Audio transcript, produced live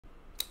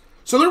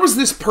So there was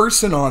this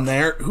person on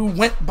there who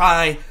went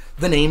by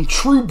the name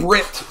True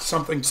Brit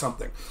something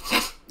something.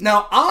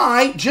 Now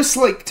I, just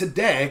like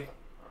today,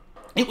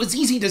 it was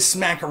easy to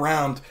smack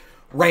around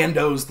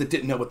randos that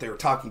didn't know what they were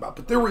talking about.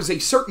 But there was a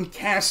certain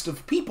cast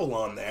of people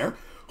on there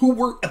who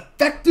were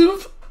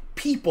effective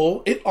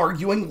people at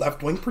arguing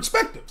left-wing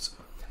perspectives.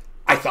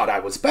 I thought I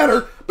was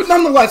better, but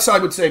nonetheless I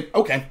would say,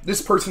 okay,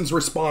 this person's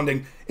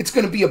responding. It's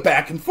going to be a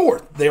back and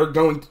forth.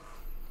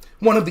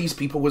 One of these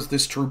people was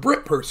this True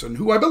Brit person,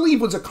 who I believe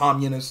was a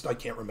communist. I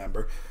can't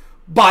remember.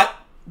 But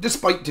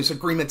despite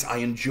disagreements, I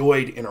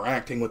enjoyed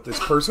interacting with this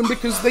person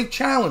because they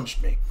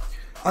challenged me.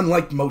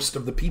 Unlike most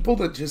of the people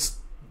that just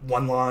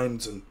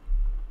one-lines and...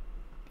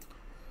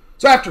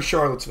 So after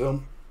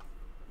Charlottesville,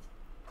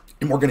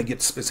 and we're going to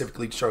get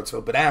specifically to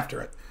Charlottesville, but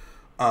after it,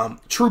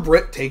 True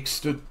Brit takes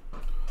to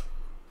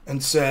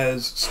and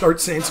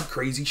starts saying some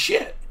crazy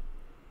shit.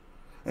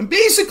 And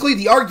basically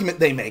the argument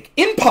they make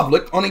in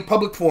public, on a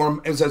public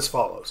forum, is as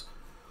follows.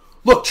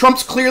 Look,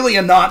 Trump's clearly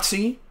a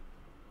Nazi.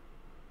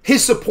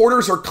 His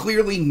supporters are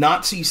clearly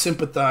Nazi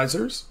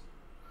sympathizers.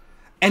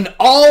 And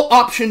all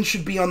options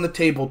should be on the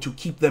table to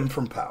keep them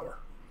from power.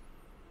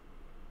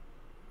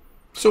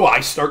 So I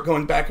start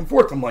going back and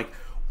forth. I'm like,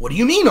 what do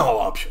you mean all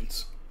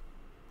options?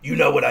 You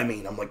know what I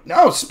mean. I'm like,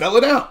 no, spell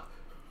it out.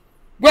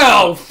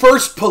 Well,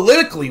 first,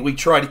 politically, we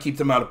try to keep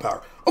them out of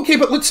power. Okay,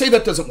 but let's say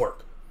that doesn't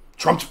work.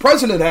 Trump's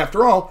president,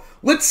 after all.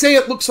 Let's say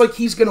it looks like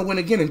he's going to win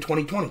again in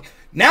 2020.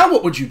 Now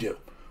what would you do?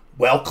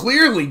 Well,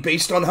 clearly,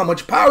 based on how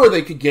much power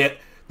they could get,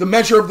 the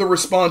measure of the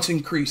response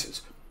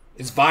increases.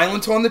 Is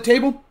violence on the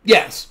table?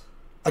 Yes.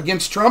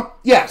 Against Trump?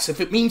 Yes,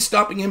 if it means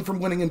stopping him from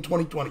winning in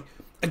 2020.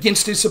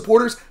 Against his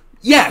supporters?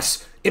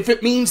 Yes, if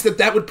it means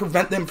that would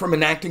prevent them from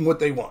enacting what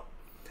they want.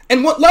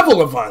 And what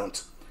level of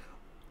violence?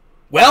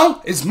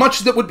 Well, as much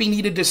that would be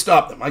needed to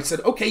stop them. I said,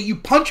 okay, you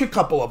punch a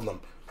couple of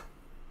them.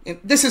 And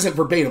this isn't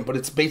verbatim, but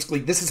it's basically,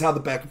 this is how the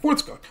back and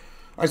forth's going.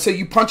 I say,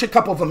 you punch a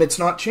couple of them, it's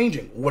not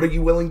changing. What are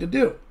you willing to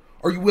do?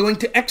 Are you willing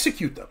to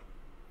execute them?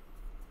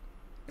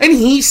 And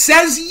he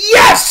says,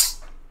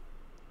 yes!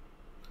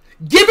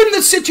 Given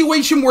the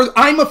situation where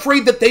I'm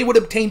afraid that they would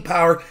obtain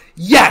power,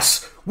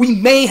 yes, we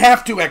may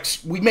have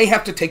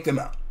to take them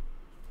out.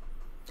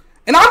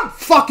 And I'm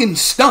fucking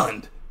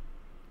stunned.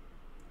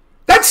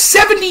 That's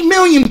 70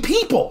 million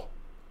people.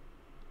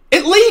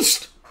 At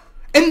least.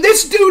 And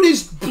this dude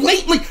is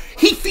blatantly,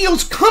 he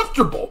feels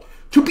comfortable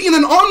to be in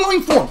an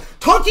online forum,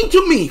 talking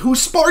to me, who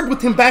sparred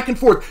with him back and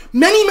forth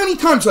many, many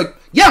times, like,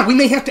 yeah, we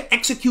may have to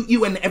execute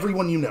you and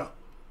everyone you know.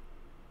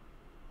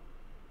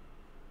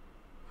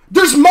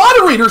 There's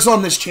moderators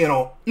on this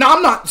channel. Now,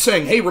 I'm not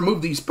saying, hey,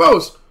 remove these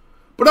posts,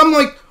 but I'm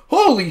like,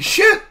 holy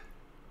shit.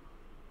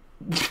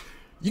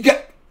 You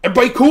got,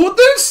 everybody cool with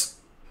this?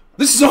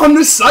 This is on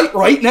this site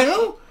right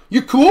now?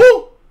 You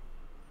cool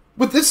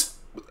with this?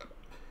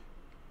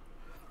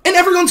 And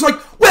everyone's like,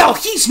 well,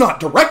 he's not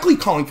directly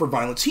calling for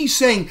violence. He's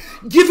saying,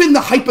 given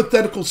the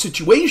hypothetical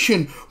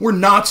situation where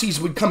Nazis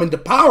would come into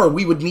power,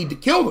 we would need to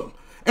kill them.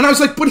 And I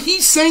was like, but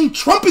he's saying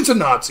Trump is a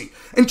Nazi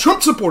and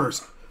Trump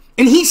supporters.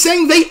 And he's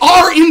saying they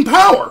are in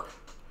power.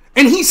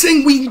 And he's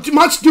saying we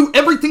must do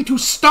everything to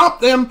stop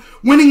them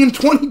winning in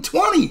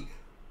 2020.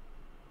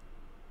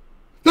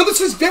 Now, this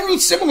is very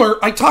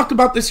similar. I talked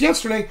about this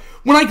yesterday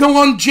when I go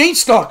on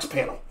J-Stock's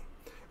panel.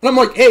 And I'm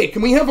like, hey,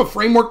 can we have a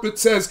framework that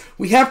says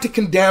we have to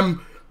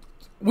condemn...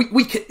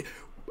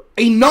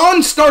 A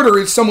non-starter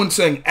is someone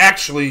saying,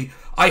 actually,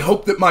 I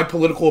hope that my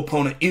political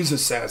opponent is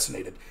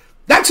assassinated.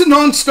 That's a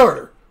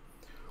non-starter.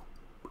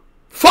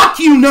 Fuck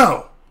you,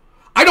 no.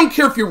 I don't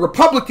care if you're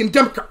Republican,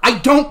 Democrat. I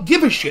don't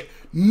give a shit.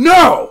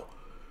 No.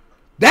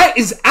 That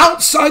is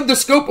outside the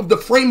scope of the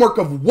framework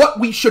of what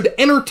we should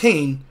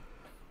entertain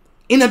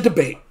in a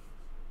debate.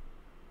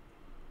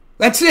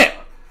 That's it.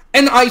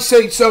 And I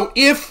say, so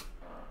if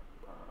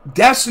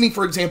Destiny,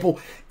 for example,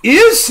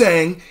 is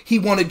saying he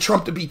wanted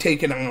Trump to be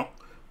taken out,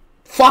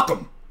 fuck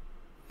him.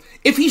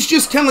 If he's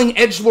just telling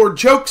edgelord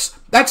jokes,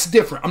 that's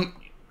different.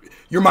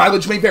 Your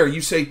mileage may vary.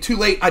 You say, too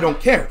late, I don't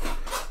care.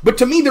 But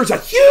to me, there's a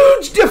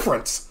huge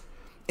difference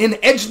in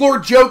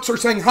edgelord jokes or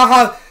saying,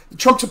 haha, the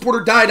Trump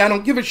supporter died, I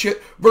don't give a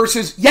shit,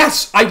 versus,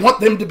 yes, I want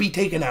them to be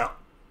taken out.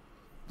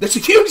 There's a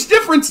huge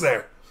difference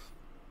there.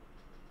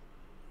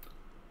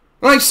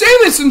 And I say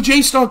this, and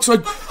Jay Stock's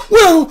like,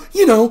 well,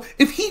 you know,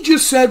 if he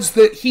just says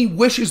that he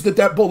wishes that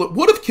that bullet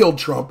would have killed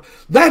Trump,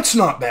 that's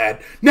not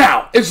bad.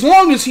 Now, as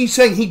long as he's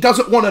saying he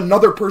doesn't want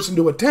another person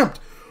to attempt,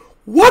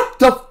 what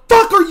the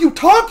fuck are you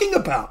talking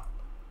about?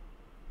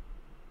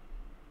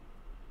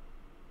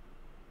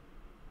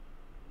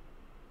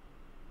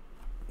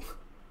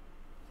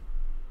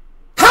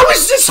 How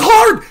is this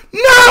hard?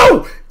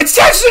 No!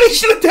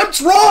 Assassination attempt's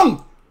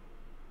wrong!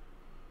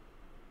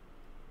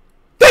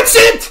 That's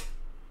it!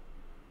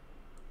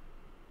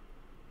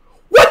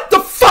 What the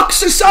fuck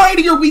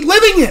society are we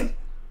living in?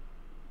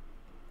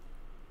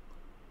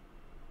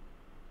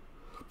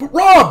 But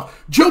Rob,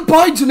 Joe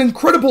Biden's an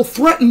incredible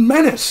threat and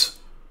menace.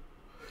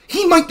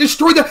 He might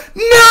destroy the...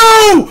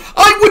 No!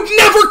 I would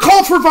never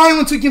call for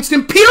violence against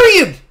him,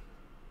 period!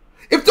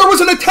 If there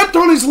was an attempt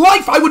on his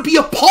life, I would be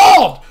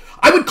appalled.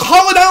 I would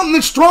call it out in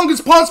the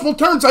strongest possible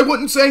terms. I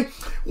wouldn't say,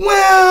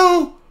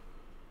 well,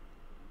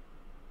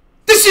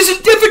 this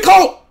isn't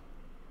difficult.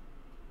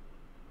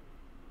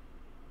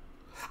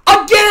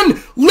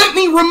 Again, let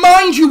me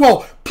remind you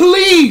all,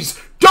 please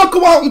don't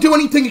go out and do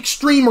anything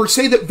extreme or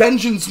say that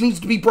vengeance needs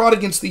to be brought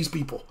against these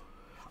people.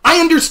 I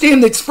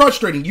understand that it's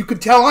frustrating. You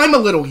could tell I'm a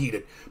little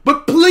heated.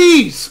 But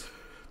please,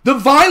 the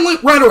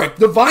violent rhetoric,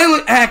 the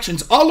violent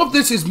actions, all of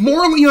this is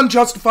morally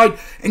unjustified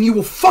and you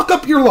will fuck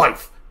up your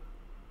life.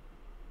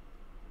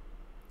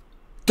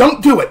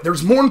 Don't do it.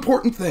 There's more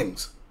important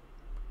things.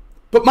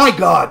 But my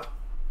God,